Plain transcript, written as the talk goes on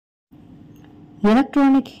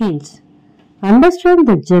Electronic hints. Understand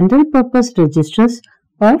the general purpose registers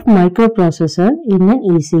of microprocessor in an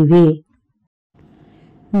easy way.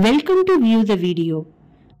 Welcome to view the video.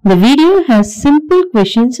 The video has simple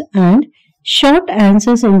questions and short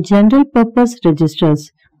answers in general purpose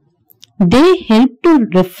registers. They help to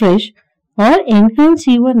refresh or enhance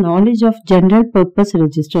your knowledge of general purpose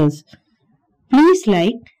registers. Please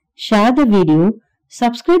like, share the video,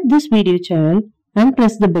 subscribe this video channel and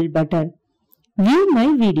press the bell button. View my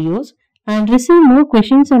videos and receive more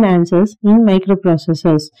questions and answers in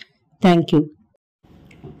microprocessors. Thank you.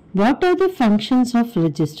 What are the functions of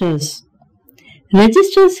registers?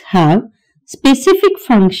 Registers have specific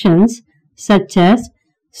functions such as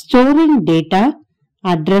storing data,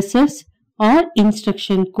 addresses, or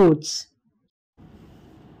instruction codes.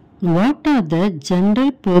 What are the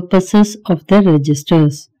general purposes of the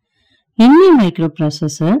registers? In a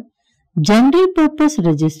microprocessor, general purpose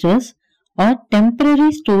registers are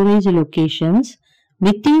temporary storage locations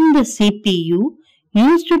within the CPU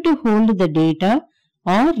used to hold the data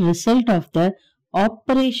or result of the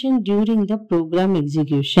operation during the program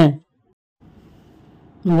execution.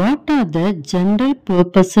 What are the general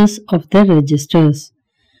purposes of the registers?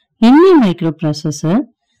 In a microprocessor,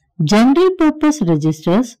 general purpose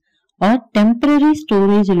registers are temporary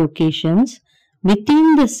storage locations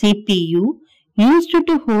within the CPU used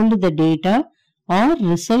to hold the data or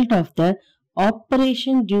result of the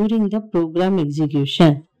operation during the program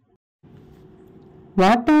execution.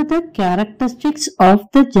 What are the characteristics of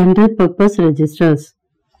the general purpose registers?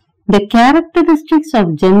 The characteristics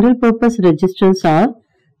of general purpose registers are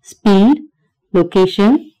speed,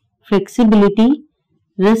 location, flexibility,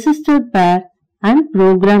 resistor pair, and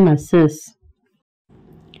program access.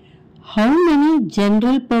 How many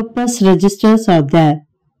general purpose registers are there?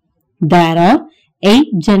 There are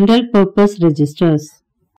 8 general purpose registers.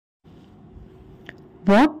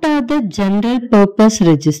 What are the general purpose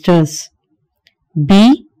registers?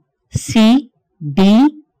 B, C, D,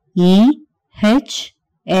 E, H,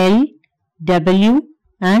 L, W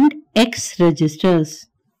and X registers.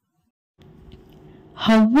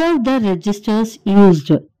 How are the registers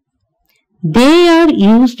used? They are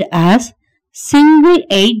used as single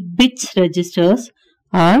 8 bits registers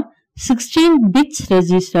or 16 bits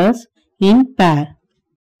registers in pair.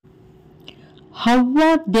 How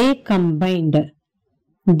are they combined?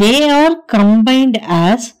 They are combined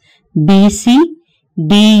as BC,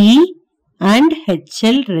 DE and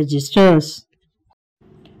HL registers.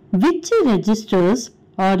 Which registers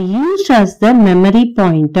are used as the memory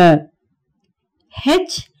pointer?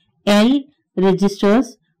 HL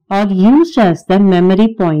registers are used as the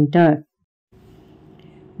memory pointer.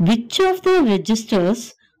 Which of the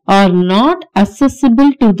registers are not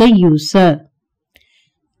accessible to the user?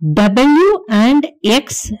 W and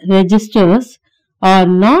X registers are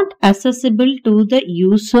not accessible to the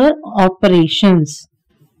user operations.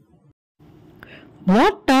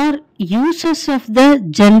 What are uses of the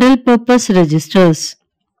general purpose registers?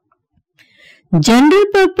 General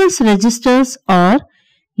purpose registers are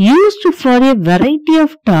used for a variety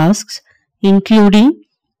of tasks including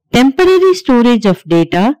temporary storage of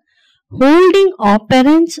data, holding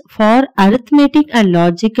operands for arithmetic and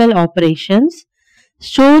logical operations,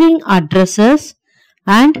 storing addresses,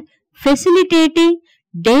 and facilitating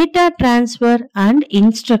data transfer and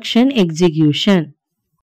instruction execution.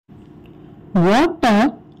 What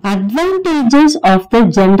are advantages of the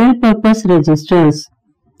general purpose registers?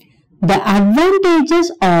 The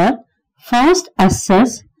advantages are fast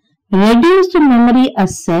access, reduced memory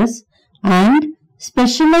access, and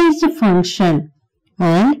specialized function,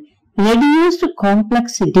 and reduced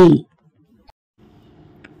complexity.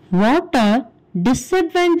 What are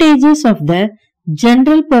disadvantages of the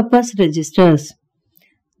general purpose registers?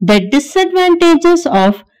 The disadvantages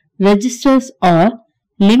of registers are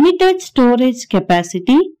limited storage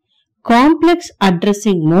capacity, complex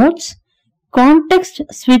addressing modes, context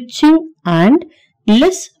switching and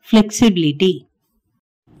less flexibility.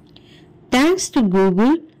 Thanks to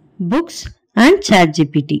Google, Books and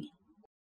ChatGPT.